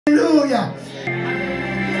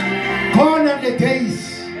hallelujah. Gone are the days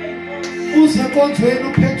usekonzweni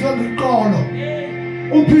uphethwe liqolo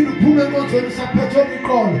uphinde uphume enkonzweni usaphethwe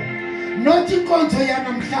liqolo. Not inkonzo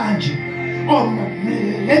yanamhlanje.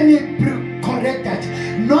 Let me correct that.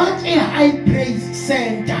 Not a high praise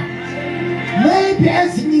center. Maybe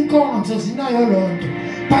ezinye inkonzo zinayo lonto,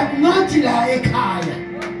 but not la ekhaya.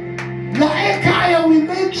 La ekhaya we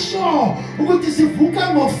make sure ukuthi sivuka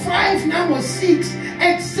ngo5 nango6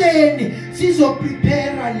 ekseni sizo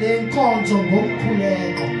prepare le nkonzo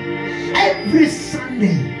ngomkhuleko. Every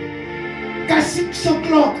Sunday ka 6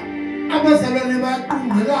 o'clock abazalwane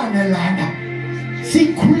bayaqungqelana lana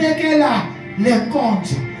sikhulekela le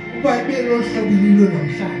nkonzo ubayibele lohlobilo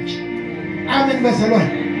namhlanje. Amen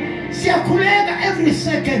bazalwane. Siyakhuleka every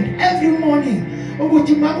second, every morning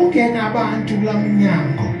ukuthi makungena abantu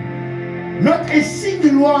kulamnyango. Not a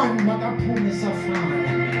single one makaphume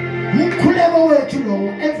safana. Mkhuleko wethu lo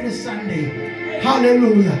every Sunday.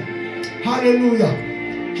 Hallelujah. Hallelujah.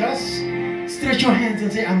 Just stretch your hands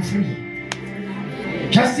and say I'm free.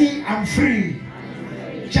 Just say I'm free.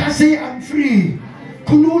 Just say I'm free.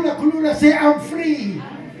 Kulula, kulula, say I'm free.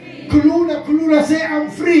 Kulula, kulula, say I'm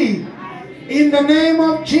free. In the name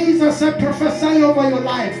of Jesus, I prophesy over your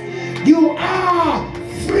life. You are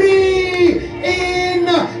free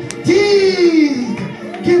indeed.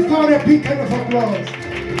 Give God a big hand of applause.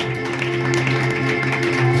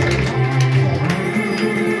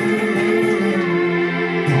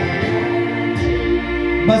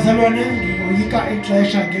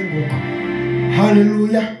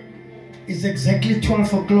 Hallelujah. It's exactly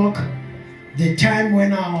 12 o'clock, the time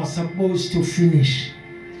when I was supposed to finish.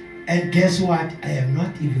 And guess what? I have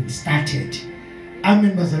not even started.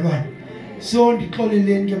 Amen bazalwane. So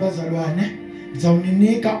ndixoleleni ke bazalwane,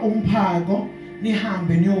 ngizawuninika umphako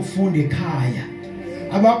nihambe niyofunda ekhaya.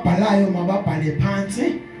 Ababhalayo mababhale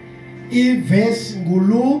phansi. Iverse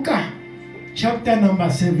nguluka chapter number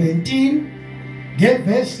 17, get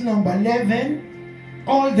verse number 11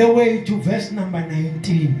 all the way to verse number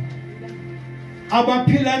 19.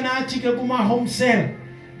 Abaphila nathi ke kuma home cell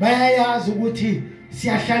bayayazi ukuthi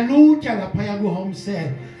siyahlalutya lapha ku home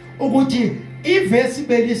cell ukuthi iverse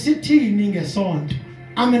belisithini ngesonto.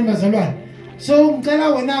 Amen bazalwane. So ngicela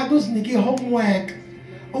wena kusinike homework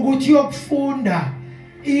ukuthi uyokufunda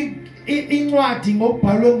incwadi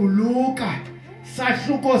ngokubhalwe nguLuka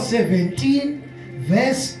sahluko 17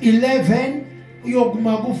 verse 11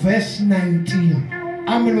 uyokuma ku verse 19.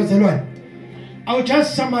 Amen bazalwane. I'll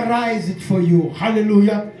just summarize it for you.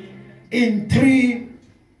 Hallelujah. In 3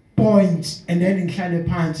 points and then ngihlale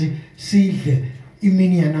phansi sidle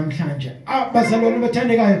imini yanamhlanje. Bazalwane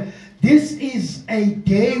bathandekayo, this is a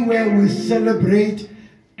day where we celebrate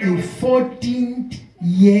a 14th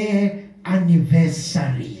year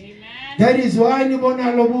anniversary. Amen. That is why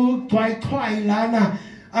nibona lobu xwayixwayi lana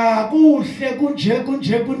kuhle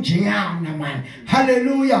kunjeyana man.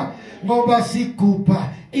 Hallelujah. Ngoba sigubha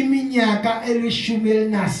iminyaka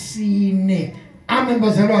eli14. Amen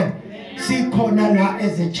bazalwane. Sikhona la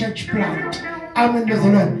as a church plant. Amen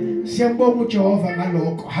bazalwane. Siyambonga uJehova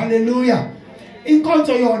ngalokho. Hallelujah.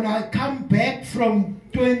 Inkonzo yona come back from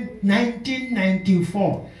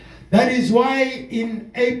 1994. That is why in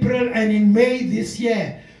April and in May this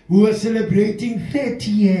year we were celebrating 30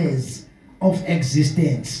 years of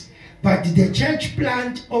existence. But the church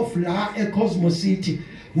plant of La Cosmos City,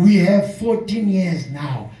 we have 14 years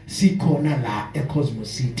now. Sikhona La Cosmos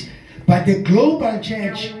City. But the global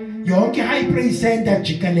church, Yonke High Praise Center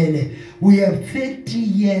Jikalele, we have 30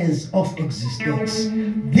 years of existence.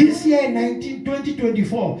 This year,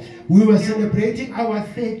 2024, we were celebrating our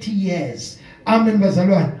 30 years. Amen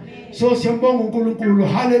bazalwane. So siyambonga uNkulunkulu.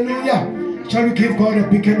 Hallelujah. Shall we give God a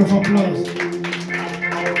big hand of applause?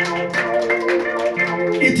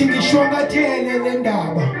 Ithi ngishwangathele le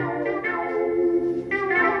ndaba.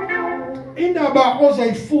 Indaba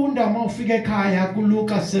ozayifunda mawufika ekhaya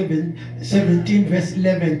kuLuka 17 verse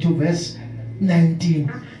 11 to verse 19.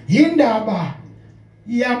 Indaba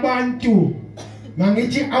yabantu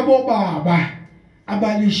mangithi abobaba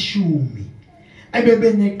abalishumi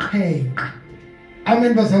abebeneqhenqa.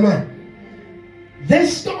 Amen bazalwane.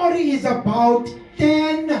 This story is about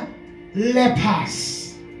 10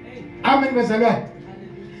 lepers. Amen bazalwane.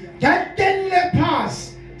 That 10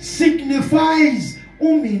 lepers signifies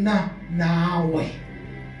umina nawe.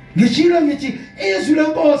 Ngishilo ngithi izwi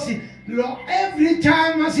lenkosi lo every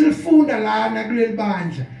time asilifunda lana kuleli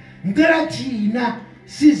bandla ngicela thina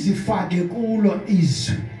sizifake kulo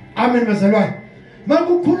izwi. Amen bazalwane.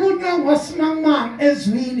 Makukhulunywa ngosimamama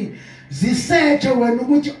ezwini zisethe wena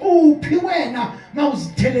ukuthi uphi wena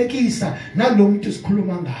mawuzithelekisa nalomuntu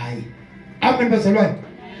sikhuluma ngaye. Amen bazalwane.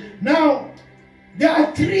 Now, there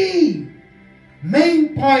are 3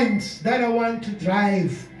 main points that I want to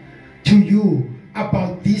drive to you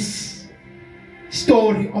about this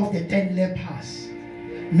story of the 10 lepers.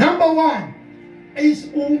 Number 1 is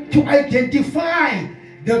to identify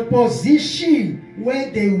the position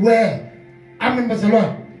where they were. Amen,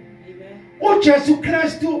 bazalwane. uJesu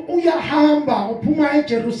Kristu uyahamba uphuma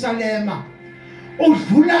eJerusalema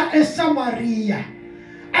udlula eSamaria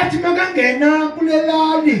athi makangena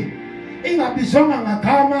kulelali ingabizwanga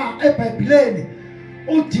ngagama eBhayibhelini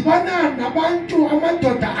udibana nabantu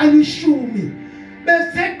amadoda alishumi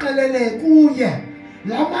beseqelele kuye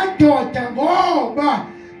lamadoda ngoba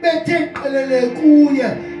betheqelele kuye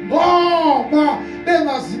ngoba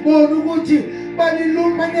bengaziboni ukuthi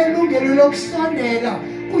banelungelo lokusondela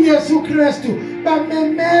kuYesu Kristu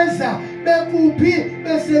bamemeza bekuphi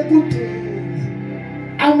besekutheni.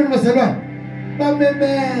 Amen bazalwane,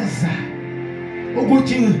 bamemeza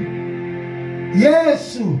ukuthi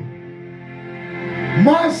Yesu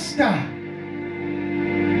Master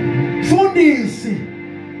Mfundisi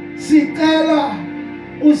sicela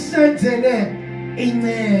usenzele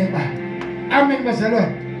inceba. Amen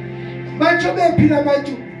bazalwane, batsho bephila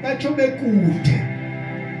abantu batsho bekude.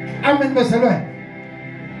 Amen bazalwane,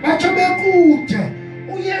 batsho bekude.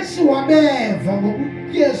 uYesu wabeva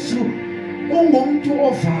ngokuthi Yesu ungumuntu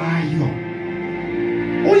ovayo.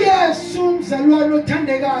 uYesu mzalwane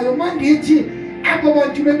othandekayo mandithi aba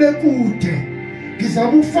bantu bebekude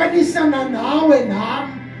ngizabufanisana nawe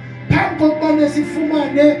nami phambi kokubana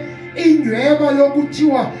sifumane indweba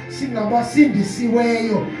yokuthiwa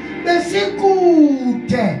singabasindisiweyo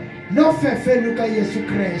besikude nofefe luka Yesu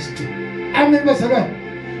Kristu. Amen bazalwane,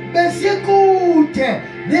 besikude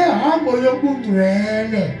nehambo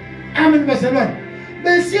yobungcwele. Amen bazalwane,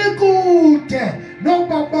 besikude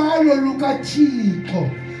nobabalo lukaThixo.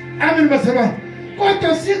 Amen bazalwane,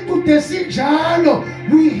 kodwa sikude sinjalo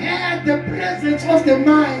we had the presence of the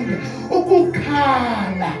mind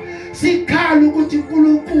ukukhala sikhala ukuthi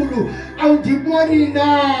uNkulunkulu awundiboni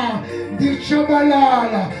na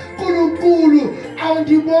ndishabalala, uNkulunkulu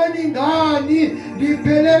awundiboni ngani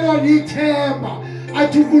ndiphelela lithemba,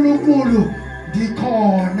 athi uNkulunkulu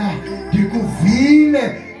ndikhona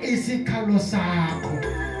ndikuvile isikhalo sakho.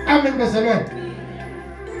 Amen bazalwane,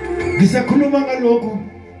 ngisakhuluma ngalokho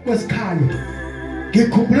kwesikhalo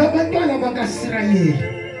ngikhumbula abantwana bakaIsrayeli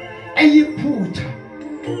eyiphutha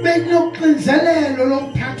benoxinzelelo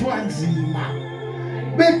lokuphathwa nzima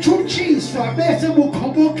bethutshiswa bese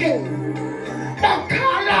bukhobokeni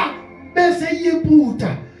bakhala bese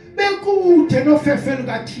yiphutha bekude nofefe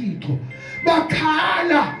lukaThixo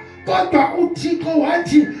bakhala, kodwa uThixo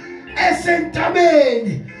wathi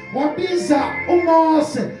esentabeni wabiza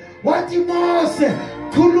uMose wathi Mose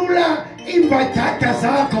khulula imbadada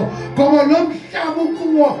zakho ngoba lo mhlaba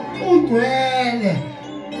kuwo ungcwele.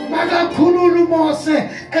 Makakhulula uMose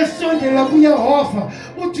esondela kuYehova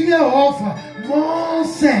uthi uYehova,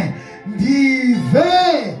 Mose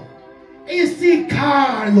ndive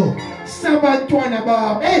isikhalo sabantwana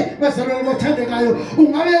babo. Bazalwane bathandekayo,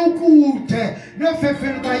 ungabe ukude nofefe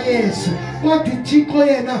lukaYesu kodwa uThixo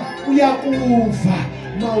yena uyakuva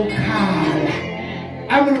mawukhala.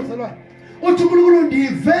 Amen bazalwane, uthi uNkulunkulu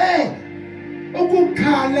ndive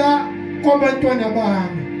ukukhala kwabantwana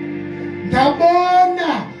bami,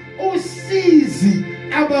 ndabona usizi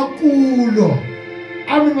abakulo.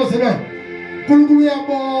 Amen bazalwane, uNkulunkulu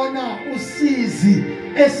uyabona usizi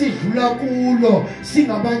esidlula kulo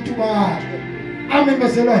singabantu bakhe. Amen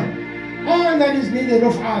bazalwane, all that is needed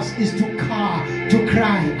of us is to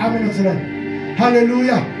cry. Amen bazalwane,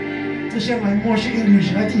 hallelujah. Cishe ngayimosha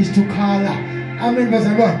English ngathi is to cry. Amen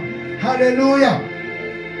bazalwane, hallelujah.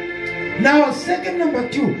 Now second number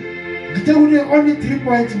 2, only 3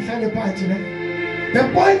 points mhlale phansi ne. The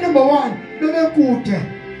point number 1, bebekude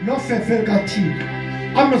nofefe lukaThixo.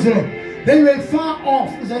 Amen bazalwane, they were far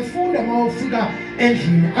off. Uzayifunda mawufika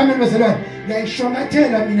endlini. Amen bazalwane,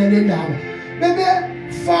 ngiyayishongathela mina le ndaba. Bebe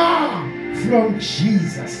far from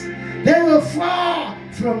Jesus, they were far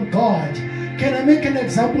from God. Can I make an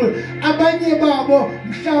example? Abanye babo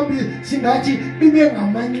mhlawumbe singathi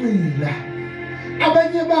bebengamanxila,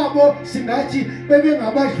 abanye babo singathi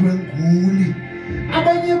bebengabadlwenguli,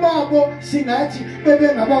 abanye babo singathi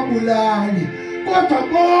bebengababulali, kodwa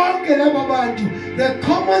bonke laba bantu the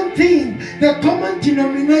common thing, the common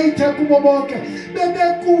denominator kubo bonke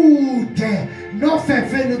bebekude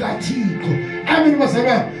nofefe lukaThixo. Amen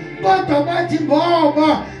bazalwane, kodwa bathi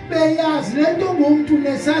ngoba beyazi lento ngumuntu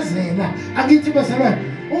nesazela. Angithi bazalwane,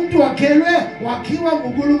 umuntu wakhiwa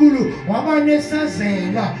nguNkulunkulu waba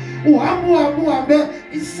nesazela uhambe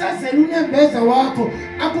isazela unembeza wakho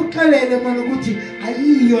akuxelele mana ukuthi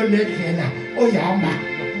ayiyo lendlela oyihamba.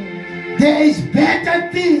 There is better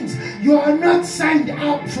things. You are not signed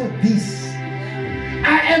up for this.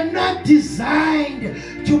 I am not designed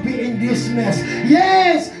to be in this mess.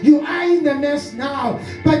 Yes, you are in the mess now,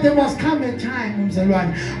 but there must come a time,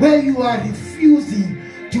 Mzalwane, where you are refusing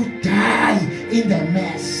to die in the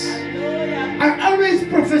mess. I always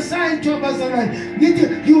prophesy to Mzalwane,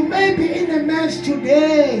 you may be in a mess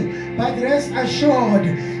today, but rest assured,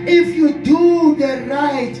 if you do the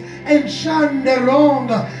right and shun the wrong,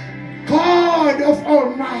 God of all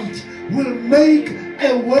might will make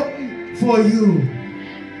a way for you.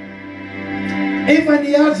 Even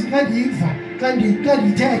if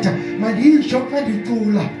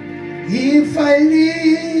I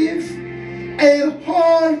live a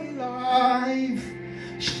whole life,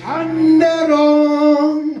 shun the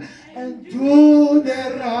wrong and do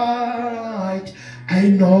the right, I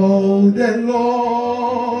know the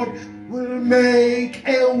Lord will make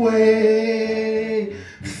a way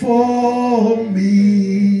for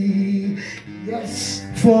me. Yes,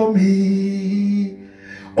 for me.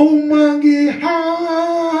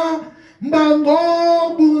 Umangihamba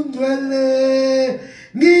ngobundwele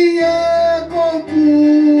ngiyeko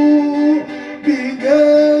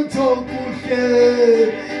kubingetho kuhle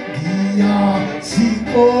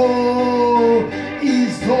ngiyasiko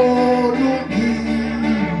izolungi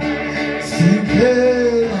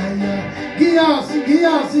siphela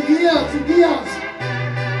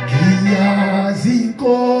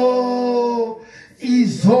ngiyaziko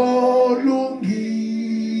izolungi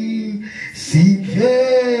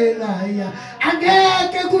siphela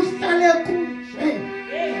angeke kuhlale kuhle.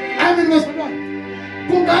 Amen masibona.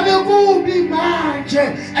 Kungabe kubi manje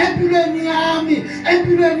empilweni yami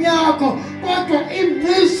empilweni yakho kodwa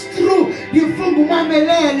imistru ngifunga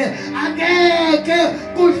umamelele angeke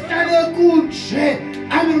kuhlale kuhle.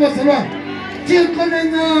 Amen masibona. Thixo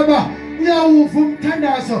nenceba uyawuva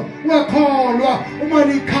umthandazo wekholwa uma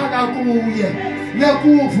likhala kuye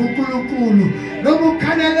yakuva uNkulunkulu noma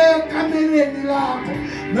ukhalela ekamelweni lakho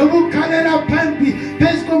noma ukhalela phambi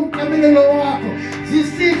phezu komqamelelo wakho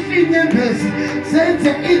zisihle inyembezi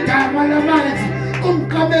senze igama lamanzi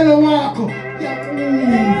kumqamelo wakho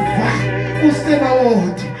yakuva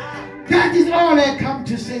uSebawoti. That is all I come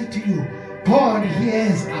to say to you. God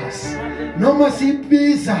hears us. Noma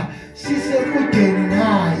sibiza sisekudeni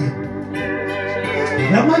naye.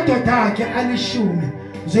 Lamadoda akhe alishumi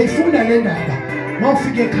uzoyifunda le ndaba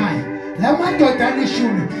mawufike ekhaya. Lamadoda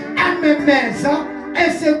alishumi amemeza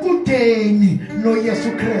esekudeni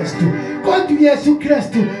noYesu Kristu. Kodwa uYesu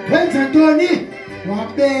Kristu wenza ntoni?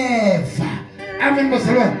 Wabeva. Amen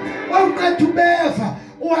bazalwane. Waqeda ubeva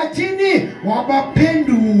wathini?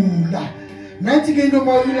 Wabaphendula. Nathi ke into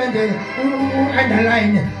mawuyilandela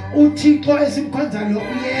underline uThixo esimkhonzayo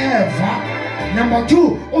uyeva. Number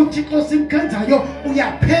 2, uThixo simkhonzayo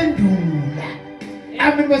uyaphendula.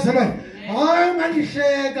 Amen bazalwane. Hayi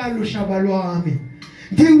ngalihleka lushaba lwami.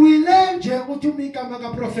 Ndiwile nje uthi umigama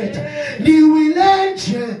kaprofeta. Ndiwile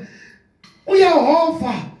nje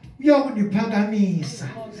uYehova uyakundiphakamisa.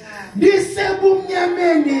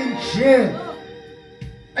 Ndisebumnyameni nje.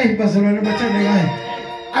 Ay bazalwane bathandekayo.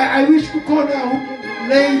 I wish kukhona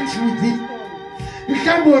late with it.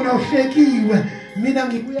 Mhlawumbe wena uhlekiwe mina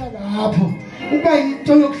ngibuya lapho. Uba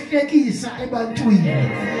into yokuhlekisa ebantwini.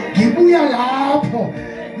 Ngibuya lapho.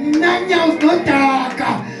 Nanya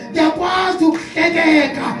uzodaka. Yakwazi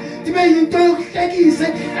ukuhlekeka. Tibe into yokuhlekisa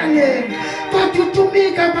ekhaleni. Kodwa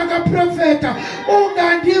uthumika makaprofeta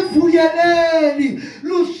ungandivuyeleli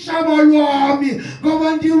lushaba lwami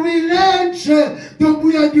ngoba ndiwile nje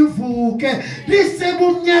ndobuya ndivuke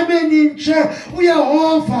lisebumnyameni nje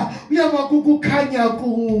uYehova uyabakukukhanya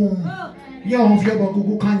kuwe. Yehova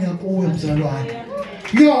yabakukukhanya kuwe mzalwane.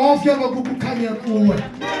 Yehova yabakukukhanya kuwe.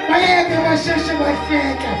 Bayeke basheshe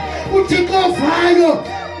bahleke. uThixo vayo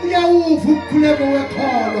uyawuva ukukhuleko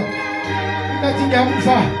wekholo. Ngathi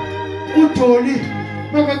ngiyamva uDoli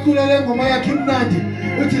makaculele ngoma yakhe imnandi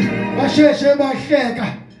uthi basheshe bahleka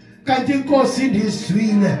kanti inkosi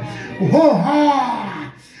indizwile. Hoha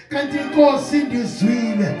kanti inkosi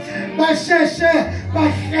indizwile. Basheshe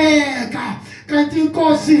bahleka kanti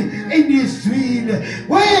inkosi indizwile.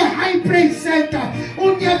 Where high praise center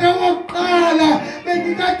unyaka wokuqala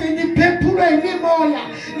benikade niphephulwe yimimoya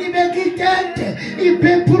nibekitente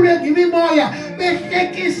iphephulwe yimimoya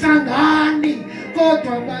behlekisa ngani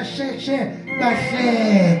kodwa basheshe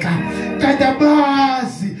bahleka kanti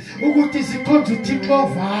abazi ukuthi sikhonza uThixo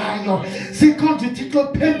ovayo, sikhonza uThixo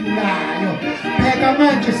ophendulayo. Pheka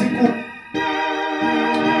manje siku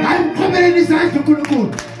Mqhubeleni izandla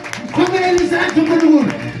uNkulunkulu. Mqhubeleni izandla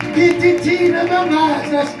uNkulunkulu. Ithi thina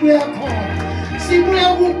bangazi asibuya khona.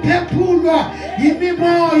 Sibuya ukuphephulwa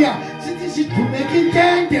yimimoya. Sithi sidumeka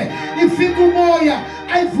intente, ifika umoya,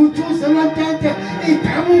 ayivuthuze lo ntente,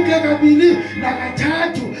 idabuke kabili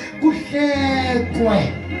nakathathu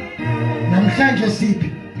kuhlekwe. Namhlanje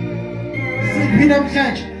siphi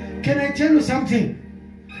namhlanje. Can I tell you something?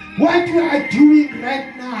 What you are doing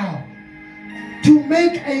right now to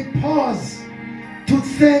make a pause to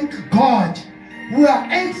thank God, we are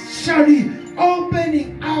actually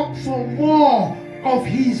opening up for more of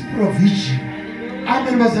His provision.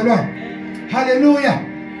 Amen. Hallelujah.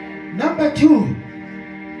 Number 2.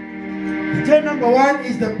 Number 1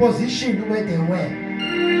 is the position where they were.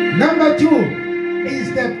 Number 2 is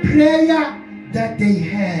the prayer that they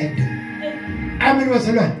had.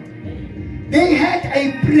 Amen. They had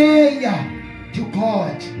a prayer to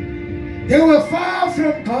God. They were far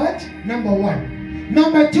from God, number 1.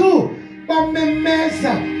 Number 2,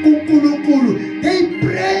 they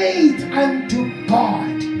prayed unto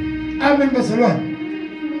God. Amen.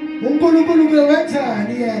 uNkulunkulu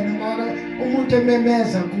kewethani yena mara umuntu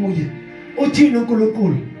ememeza kuye uthini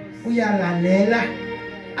uNkulunkulu uyalalela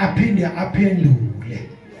aphinde aphendule.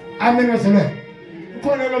 Amen wazalwane.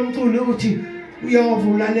 Khona lo mculo uthi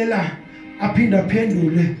uyavulalela aphinde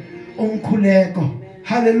aphendule umkhuleko.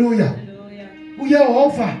 Hallelujah.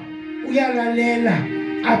 uYehova uyalalela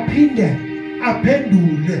aphinde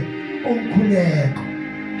aphendule umkhuleko.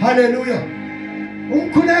 Hallelujah.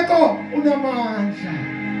 Umkhuleko unamandla.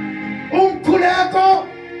 Umkhuleko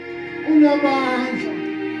unamandla.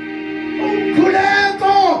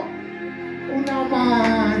 Umkhuleko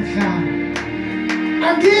unamandla.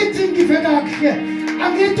 Angithi ngiveka kahle.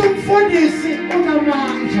 Angithi umfundisi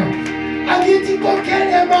unamandla. Angithi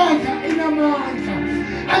inkokheli yamandla inamandla.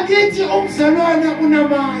 Angithi umzalwane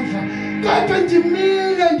unamandla. Kodwa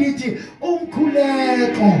ndimile ngithi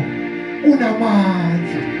umkhuleko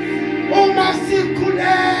unamandla. Uma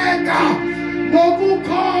sikhuleka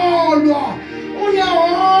ngokukholwa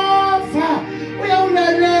uYehova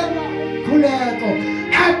uyawulalela umkhuleko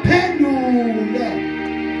aphendule.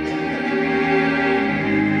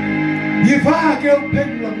 Yivake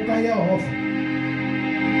ukuphendula kukaYehova.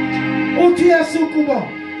 Uthi Yesu kubo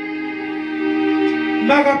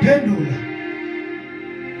makaphendula.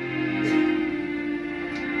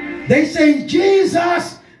 They say,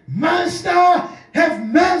 Jesus, Master, have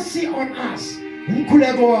mercy on us.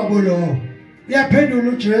 Umkhuleko wabo lo uyaphendula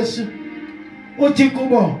uJesu uthi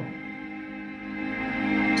kubo,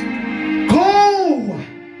 go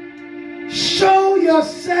show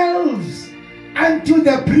yourselves unto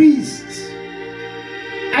the priests.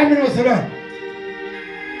 Amen wazalwane.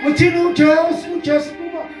 Uthini uJesu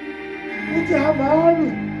kubo uthi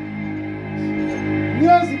hambani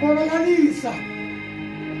niyozibonakalisa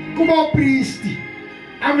kuba priesti.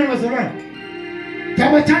 Amen wazalwane.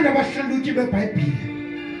 Ndabathanda abahlaluki beBhayibhile.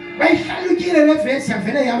 Bayihlalukile le verse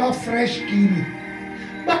yavele yaba fresh kimi.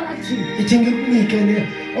 Bathi ithi ngikunike le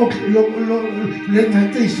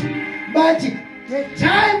ngcaciso. Bathi the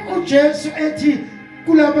time uJesu ethi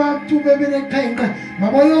kulabantu bebeneqhenqa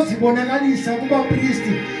mabayozibonakalisa kuba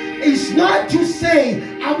priesti, is not to say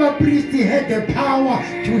our priest had the power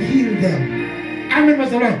to heal them. Amen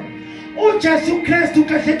wazalwane. uJesu Kristu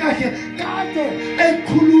kahle kahle kade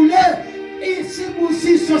ekhulule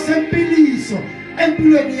isibusiso sempiliso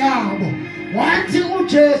empilweni yabo. Wathi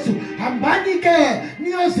uJesu, hambani ke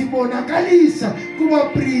niyozibonakalisa kuba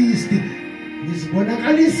priesti.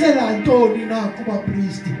 Nizibonakalisela ntoni na kuba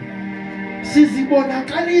priesti?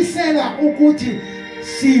 Sizibonakalisela ukuthi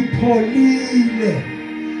sipholile.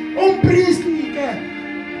 Umpriesti ke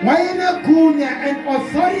wayenegunya and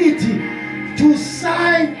authority to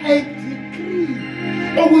sign a decree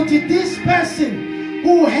ukuthi this person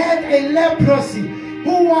who had a leprosy,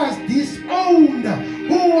 who was disowned,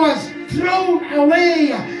 who was thrown away,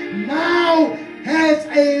 now has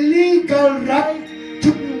a legal right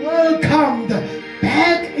to be welcomed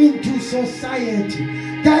back into society.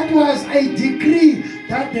 That was a decree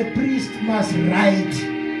that the priest must write.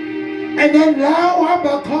 And then now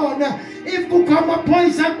Habakona, if kukama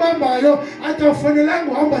poisa kubambayo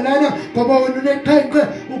atafanelanga uhamba lana ngoba wena uneqhenqe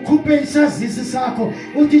ukhuphe isazisi sakho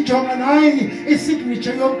uthi jonga nayi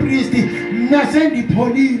isignature yompriesti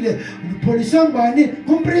nasendipholile. Upholiswe ngubani?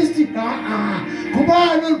 Kumpriesti?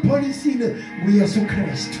 Kubani olipholisile? nguYesu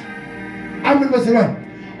Kristu. Amen bazalwane.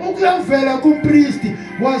 Ukuyavela kumpriesti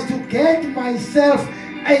was to get myself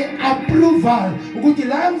approval ukuthi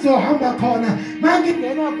la ngizohamba khona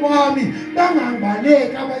mangingena kwami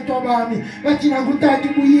bangangibaleki abantu abami bathi nakutata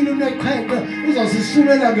ubuyile uneqheqhe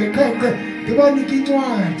uzosisulela ngeqheqhe ngibanika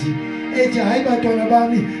incwadi ethi hayi bantwana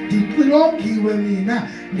bami ndixilongiwe mina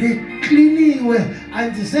ndikliniwe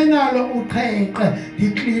andisenalo uqheqhe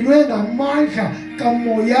ndiklinwe ngamandla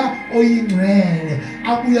kamoya oyingcwele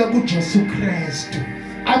abuya kuJesu Kristu.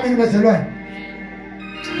 Amen bazalwane.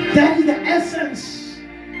 That is the essence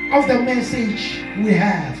of the message we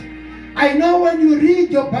have. I know when you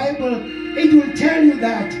read your Bible, it will tell you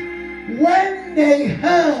that when they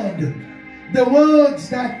heard the words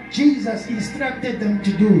that Jesus instructed them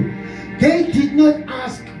to do, they did not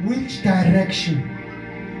ask which direction.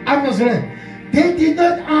 They did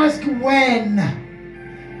not ask when.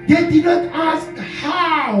 They did not ask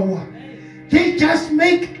how. They just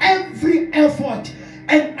make every effort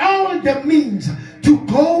and all the means to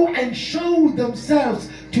go and show themselves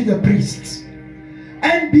to the priests.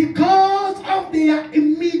 And because of their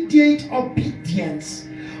immediate obedience,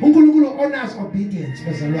 uNkulunkulu honors obedience.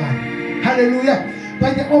 Hallelujah.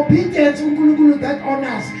 But the obedience uNkulunkulu that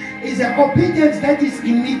honors is an obedience that is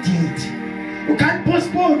immediate. You can't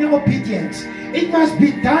postpone your obedience. It must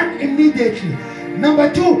be done immediately.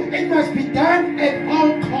 Number two, it must be done at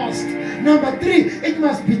all cost. Number three, it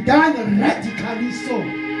must be done radically so.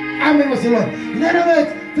 Amen. In other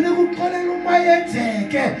words, funeka uxolele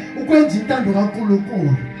umayenzeke ukwenza intando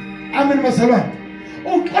kaNkulunkulu. Amen bazalwane.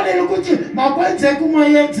 Uxolele ukuthi makwenzeke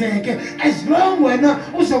umayenzeke as long wena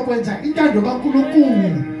uzokwenza intando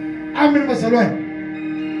kaNkulunkulu. Amen bazalwane.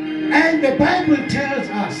 And the Bible tells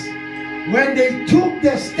us when they took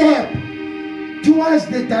the step towards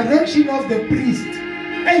the direction of the priest,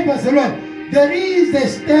 hey bazalwane, there is the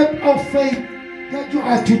step of faith that you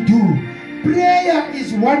are to do. Prayer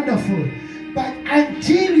is wonderful, but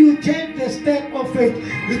until you take the step of faith,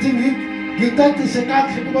 it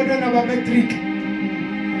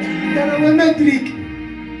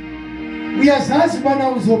uyazazi bana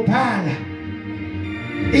uzobhala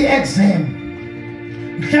i-exam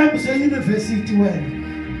mhlawumbe se-university wena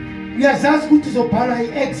uyazazi ukuthi uzobhala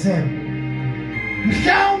i-exam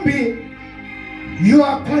mhlawumbe you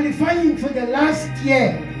are qualifying for the last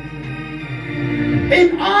year.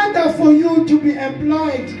 In order for you to be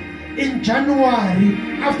employed in January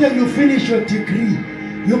after you finish your degree,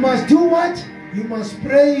 you must do what? You must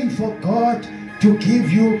pray for God to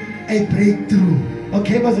give you a breakthrough.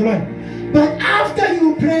 Okay, bazalwane? But after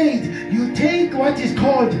you prayed, you take what is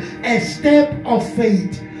called a step of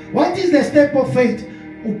faith. What is the step of faith?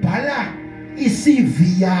 Ubhala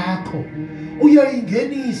i-CV yakho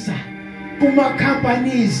uyoyingenisa kuma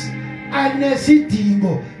companies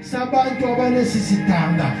anesidingo sabantu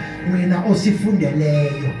abanesisidanga wena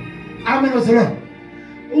osifundeleyo. Amen bazalwane.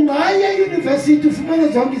 Ungaya e-university ufumane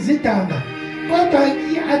zonke izidanga kodwa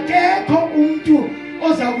akekho umuntu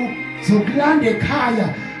ozakuzokulanda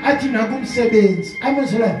ekhaya athi nakumsebenzi. Amen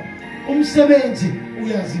bazalwane. Umsebenzi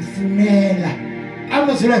uyazifunela. Amen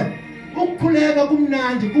bazalwane. Ukukhuleka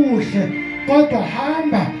kumnandi kuhle kodwa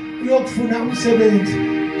hamba uyokufuna umsebenzi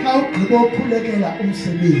xa ugqiba ukukhulekela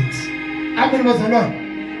umsebenzi. Amen bazalwane.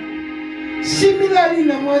 Similarly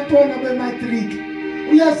namantwana bematric,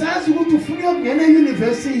 uyazazi ukuthi ufuna ukungena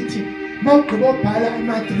e-university mawugqiba ukubhala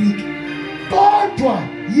i-matric, kodwa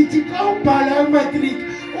yithi xa ubhala i-matric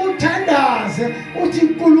uthandaze uthi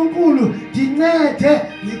uNkulunkulu ndincede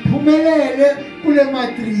ngiphumelele kule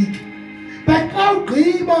matric. But xa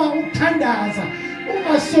ugqiba ukuthandaza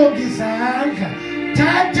ungasongi izandla,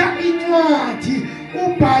 thatha incwadi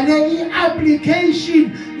ubhale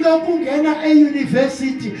i-application yokungena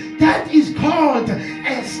e-university. That is called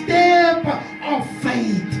a step of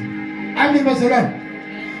faith. Amen bazalwane.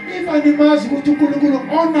 If animazi ukuthi uNkulunkulu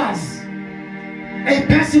honors a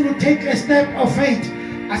person who take a step of faith,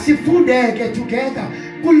 asifundeke together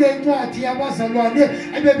kule ncwadi yabazalwane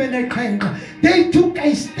ebebeneqhenqa. They took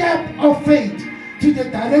a step of faith to the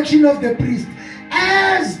direction of the priest.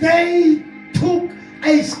 As they took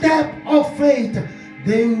a step of faith,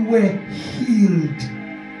 they were healed.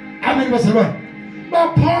 Amen bazalwane.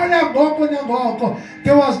 Baphola ngoko nangoko.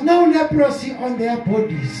 There was no leprosy on their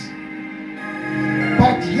bodies.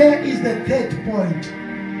 But here is the third point.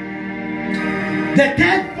 The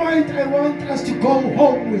third point I want us to go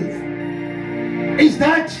home with is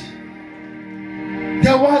that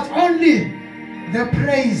there was only the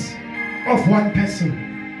praise of one person.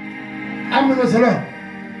 Amen bazalwane.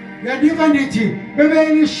 Yadiva ndithi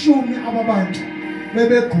bebelishumi ababantu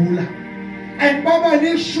bebegula and baba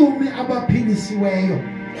lishumi abaphilisiweyo,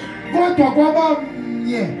 kodwa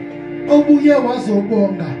kwabamnye obuye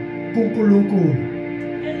wazobonga kuNkulunkulu.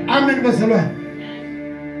 Amen bazalwane.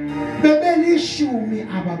 bebelishumi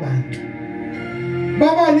ababantu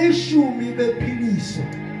baba lishumi bephiliso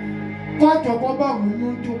kodwa kwaba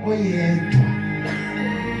ngumuntu oyedwa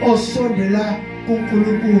osondela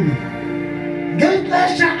kuNkulunkulu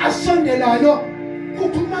ngexesha asondelayo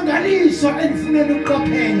kukhumangaliso endifunela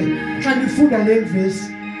uqaphele xa ndifunda le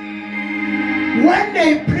verse. When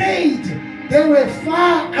they prayed, they were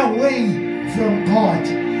far away from God.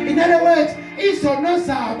 In other words, izono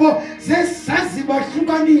zabo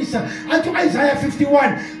zesazibahlukanisa. Athi Isaiah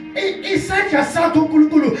 51, isandla sakho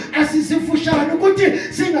uNkulunkulu asisifushane ukuthi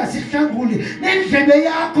singasihlanguli, nendlebe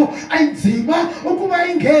yakho ayinzima ukuba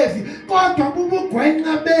ingevi, kodwa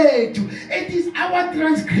bubugwenxa bethu. It is our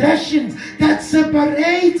transgressions that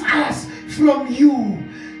separates us from you.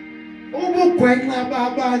 Ubugwenxa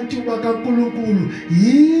babantu bakaNkulunkulu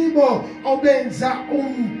yibo obenza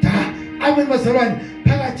umda, amen bazalwane,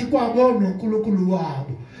 phakathi kwabo noNkulunkulu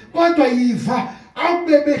wabo. Kodwa yiva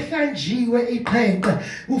awubebehlanjiwe iqhenqa,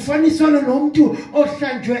 ufanisana nomuntu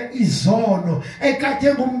ohlanjwe izono, ekade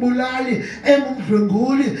engumbulali,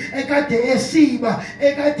 engumdlwenguli, ekade esiba,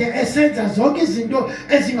 ekade esenza zonke izinto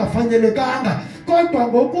ezingafanelekanga, kodwa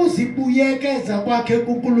ngokuzibuyekeza kwakhe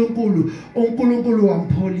kuNkulunkulu, uNkulunkulu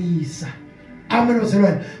wampholisa. Amen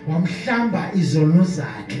bazalwane, wamhlamba izono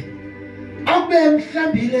zakhe. Awube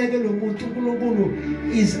emhlambile ke lo muntu, uNkulunkulu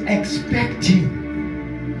is expecting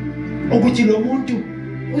ukuthi lo muntu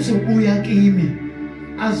uzobuya kimi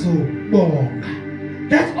azobonga.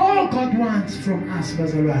 That's all God wants from us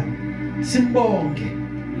bazalwane. Simbonge.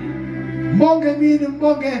 Mbonge mina,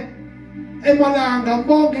 mbonge emalanga,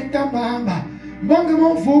 mbonge ntambama, mbonge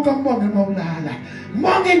mawuvuka, mbonge mawulala,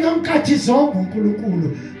 mbonge ngamkhathi zonke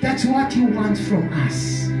uNkulunkulu. That's what he wants from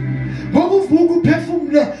us. Ngokuvuka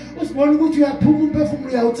uphefumule usibona ukuthi uyaphuma umphefumulo,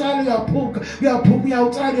 uyawutsala, uyaphuka, uyaphuma,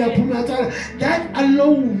 uyawutsala, uyaphuma, uyawutsala. That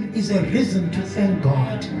alone is a reason to thank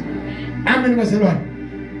God. Amen bazalwane.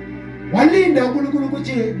 Walinda uNkulunkulu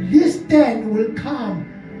ukuthi this then will come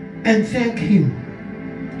and thank him.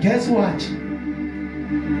 Guess what?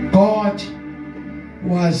 God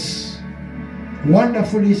was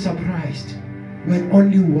wonderfully surprised when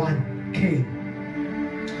only one came.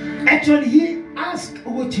 Actually, he asked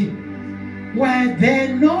ukuthi, were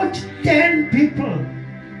there not 10 people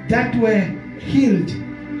that were healed?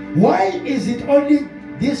 Why is it only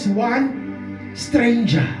this one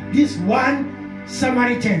stranger, this one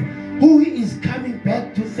Samaritan who is coming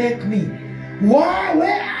back to thank me? Why?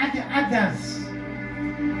 Where are the others?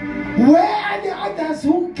 Where are the others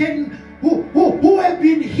who have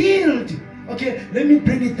been healed? Okay, let me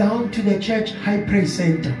bring it down to the church high praise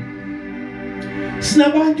center.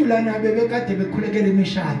 Sinabantu lana bebekade bekhulekela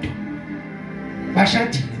imishado.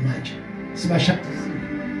 Bashadile manje. Sibashadile.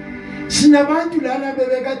 Sinabantu lana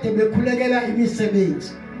bebekade bekhulekela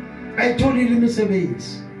imisebenzi. Ayitholile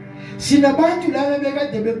imisebenzi. Sinabantu lana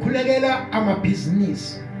bebekade bekhulekela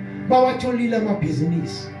amabhizinisi. Bawatholile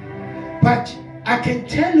amabhizinisi. But I can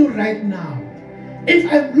tell you right now,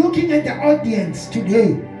 if I'm looking at the audience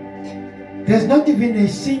today, there's not even a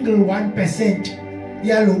single 1%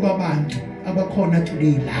 yalabo bantu abakhona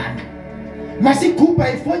today lana.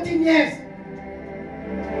 Masikhupha 14 years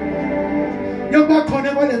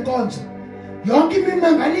yobakhona kwale nkonzo. Yonke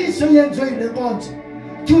imimangaliso yenziwe yile nkonzo.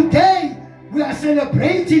 Today we are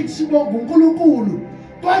celebrating sibonga uNkulunkulu.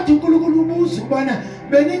 Kodwa uNkulunkulu ubuza ubana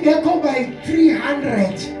beningekho by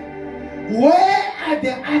 300. Where are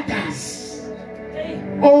the others?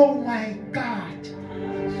 Oh my God.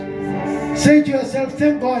 Say to yourself,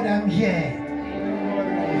 thank God I'm here.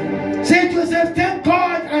 Say to yourself, thank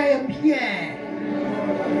God I am here.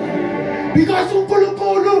 Because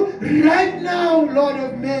uNkulunkulu right now, Lord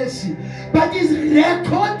of mercy, but is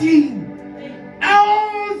recording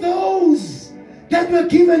all those that were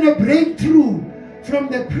given a breakthrough from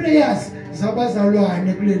the prayers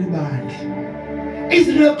zabazalwane kuleli bandla. Is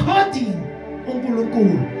recording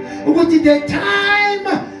uNkulunkulu ukuthi the time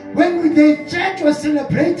when the church was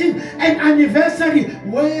celebrating an anniversary,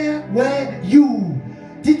 where were you?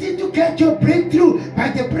 Didn't you get your breakthrough by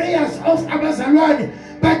the prayers of abazalwane?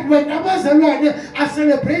 But when abazalwane are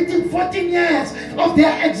celebrating 14 years of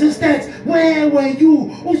their existence, where were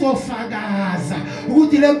you? Uzofakaza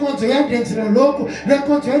ukuthi le nkonzo yadensela lokho, le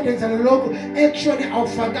nkonzo yadensela lokho. Actually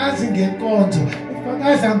awufakazi ngenkonzo,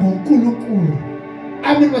 ufakaza ngoNkulunkulu.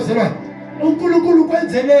 Amen bazalwane. uNkulunkulu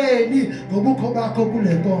kwenzeleni ngobukho bakho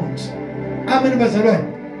kule nkonzo. Amen bazalwane.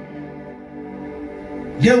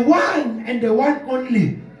 The one and the one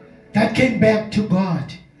only that came back to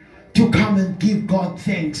God to come and give God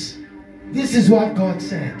thanks. This is what God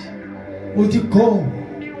said. Would you go?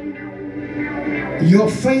 Your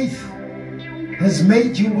faith has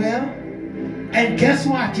made you well. And guess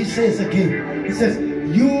what he says again? He says,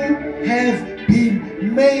 you have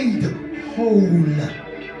been made whole.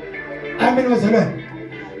 Amen was the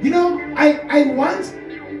Lord. You know, I once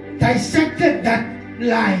dissected that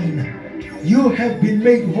line. You have been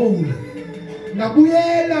made whole.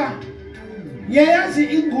 Nabuyela. Yayazi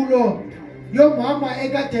ingulo. Your mama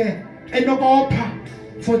egate enogopa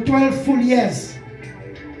for 12 full years.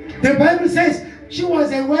 The Bible says she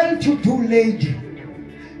was a well-to-do lady.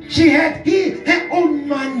 She had her own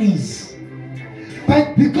monies.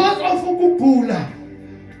 But because of ukugula,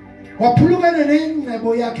 waphulukana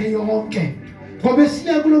nengcebo yakhe yonke. Ngoba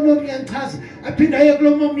siya kulo mama yanchaza, aphinda aye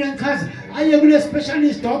kulo mama yanchaza, aye kule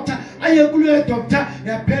specialist doctor, aye kule doctor,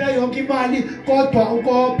 yaphela yonke imali kodwa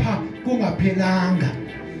ukopha kungaphelanga.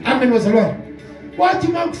 Amen wazalwane. Wathi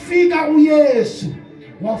makufika uYesu,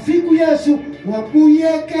 wafika uYesu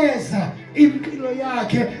wabuyekeza impilo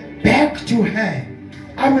yakhe back to her.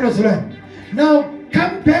 Amen wazalwane. Now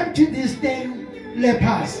come back to this 10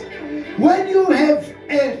 lepers. When you have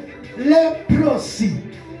a leprosy,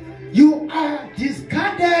 you are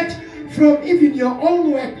discarded from even your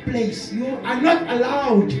own workplace. You are not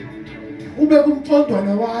allowed.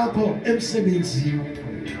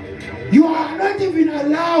 You are not even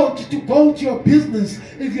allowed to go to your business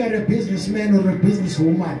if you are a businessman or a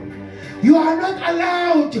businesswoman. You are not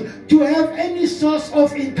allowed to have any source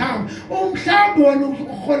of income.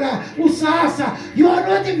 You are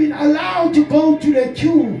not even allowed to go to the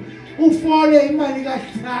queue.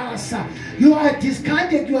 You are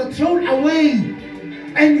discarded, you are thrown away,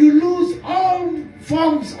 and you lose all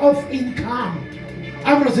forms of income.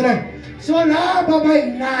 So la baba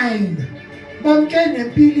 9, but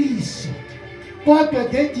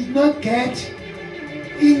they did not get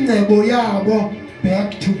in the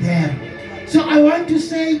back to them. So I want to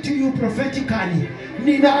say to you prophetically,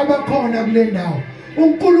 Nina abakona kule ndawo,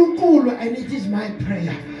 uNkulunkulu, and it is my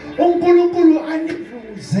prayer, uNkulunkulu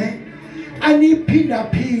anivuze, aniphinda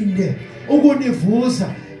phinde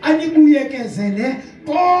ukunivuza, anibuyekezele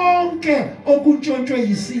konke okuntshontshwe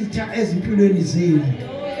yisitha ezimpilweni zenu.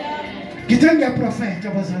 Ngithe ngiyaprofeta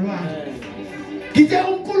bazalwane, ngithe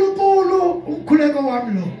uNkulunkulu umkhuleko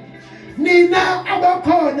wami lo, nina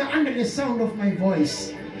abakhona under the sound of my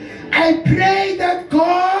voice, I pray that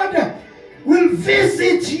God will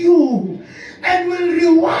visit you and will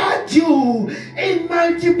reward you in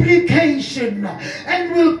multiplication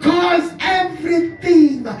and will cause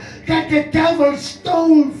everything that the devil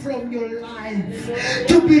stole from your life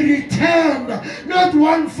to be returned, not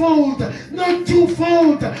one-fold, not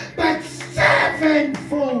two-fold, but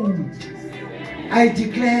sevenfold. I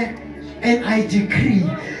declare and I decree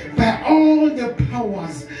by all the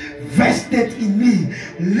powers vested in me,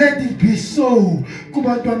 let it be so.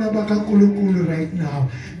 Kubantwana bakaNkulunkulu right now.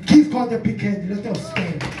 Give God a big hand. Let us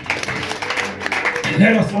stand.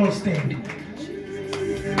 Let us all stand.